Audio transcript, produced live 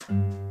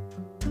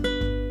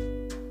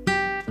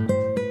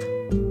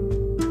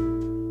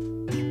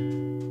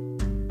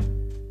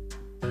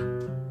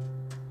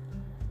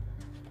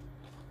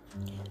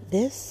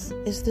This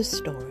is the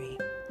story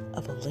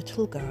of a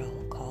little girl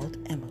called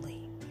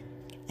Emily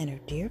and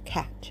her dear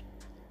cat,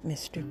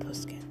 Mr.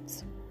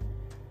 Puskins.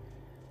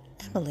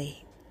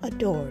 Emily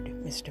adored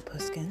Mr.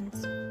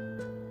 Puskins.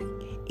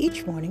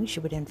 Each morning she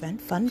would invent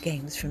fun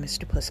games for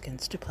Mr.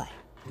 Puskins to play.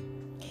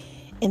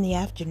 In the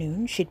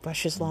afternoon she'd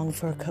brush his long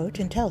fur coat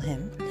and tell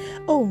him,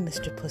 "Oh,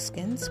 Mr.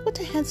 Puskins, what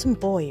a handsome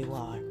boy you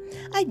are.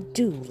 I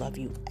do love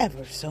you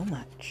ever so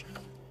much."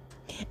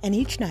 And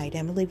each night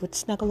Emily would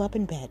snuggle up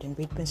in bed and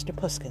read Mr.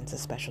 Puskins a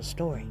special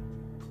story.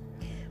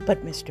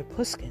 But Mr.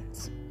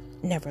 Puskins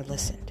never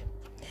listened.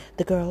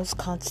 The girl's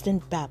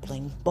constant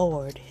babbling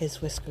bored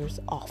his whiskers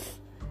off.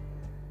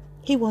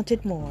 He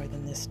wanted more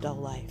than this dull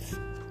life.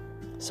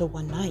 So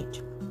one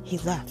night he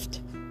left.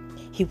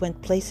 He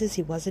went places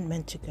he wasn't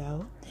meant to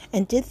go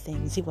and did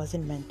things he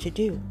wasn't meant to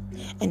do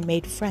and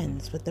made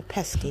friends with the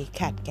pesky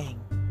cat gang.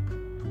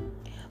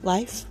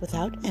 Life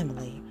without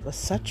Emily was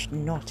such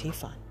naughty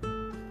fun.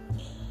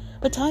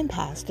 But time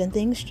passed and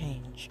things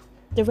changed.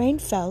 The rain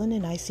fell and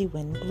an icy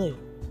wind blew.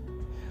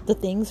 The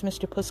things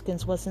Mr.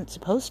 Puskins wasn't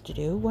supposed to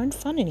do weren't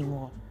fun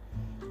anymore,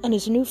 and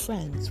his new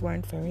friends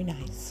weren't very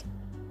nice.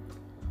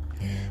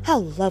 How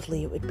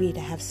lovely it would be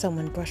to have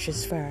someone brush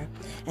his fur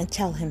and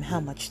tell him how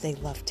much they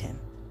loved him.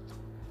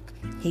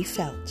 He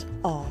felt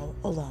all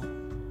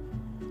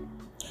alone.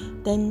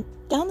 Then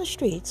down the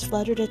streets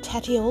fluttered a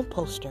tatty old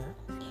poster.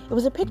 It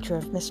was a picture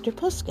of Mr.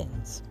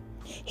 Puskins.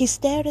 He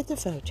stared at the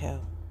photo.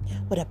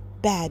 What a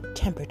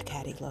bad-tempered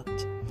cat he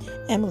looked.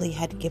 Emily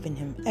had given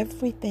him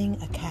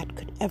everything a cat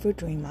could ever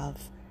dream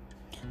of,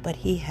 but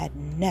he had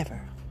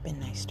never been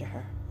nice to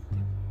her.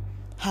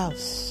 How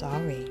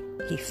sorry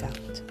he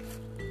felt.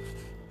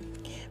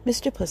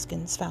 Mr.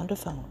 Puskins found a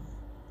phone,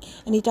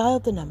 and he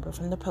dialed the number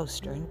from the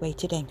poster and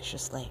waited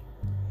anxiously.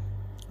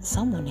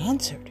 Someone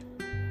answered.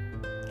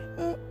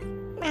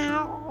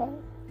 "Meow,"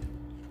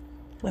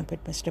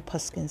 whimpered Mr.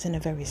 Puskins in a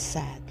very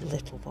sad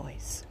little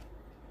voice.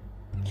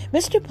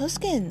 "Mr.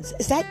 Puskins,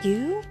 is that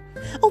you?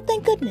 Oh,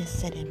 thank goodness,"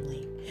 said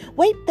Emily.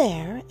 "Wait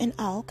there, and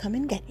I'll come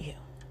and get you."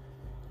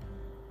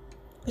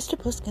 Mr.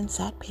 Puskins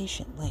sat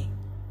patiently.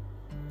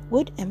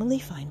 Would Emily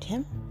find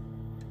him?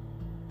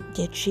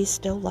 Did she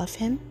still love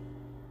him?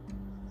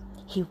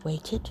 He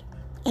waited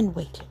and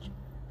waited,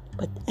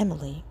 but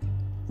Emily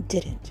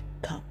didn't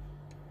come.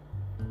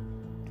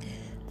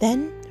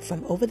 Then,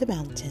 from over the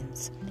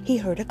mountains, he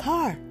heard a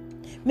car.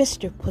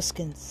 Mr.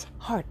 Puskins'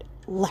 heart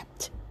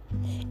leapt.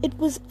 It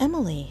was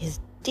Emily, his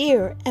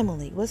dear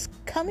Emily, was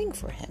coming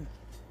for him.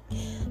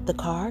 The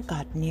car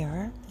got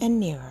nearer and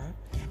nearer,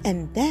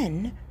 and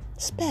then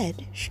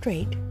sped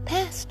straight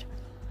past.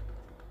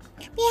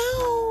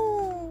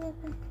 "Meow,"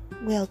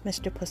 wailed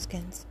Mr.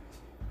 Puskins.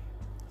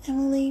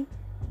 "Emily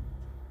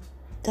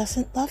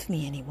doesn't love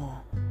me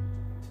anymore."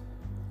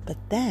 But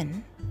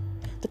then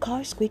the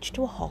car screeched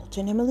to a halt,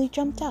 and Emily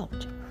jumped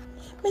out.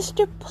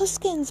 "Mr.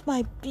 Puskins,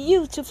 my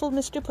beautiful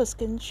Mr.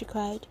 Puskins," she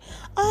cried.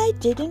 "I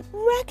didn't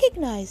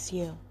recognize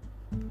you."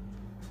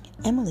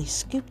 Emily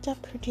scooped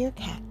up her dear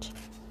cat.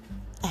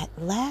 At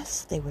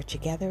last they were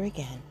together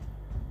again.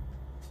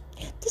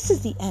 This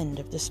is the end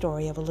of the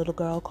story of a little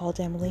girl called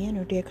Emily and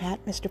her dear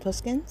cat, Mr.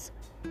 Puskins.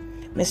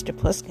 Mr.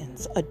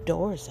 Puskins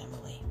adores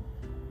Emily.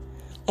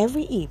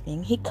 Every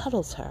evening he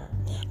cuddles her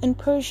and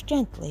purrs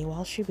gently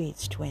while she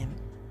reads to him.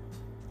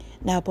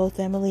 Now both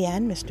Emily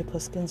and Mr.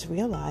 Puskins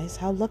realize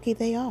how lucky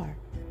they are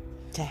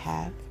to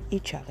have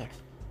each other.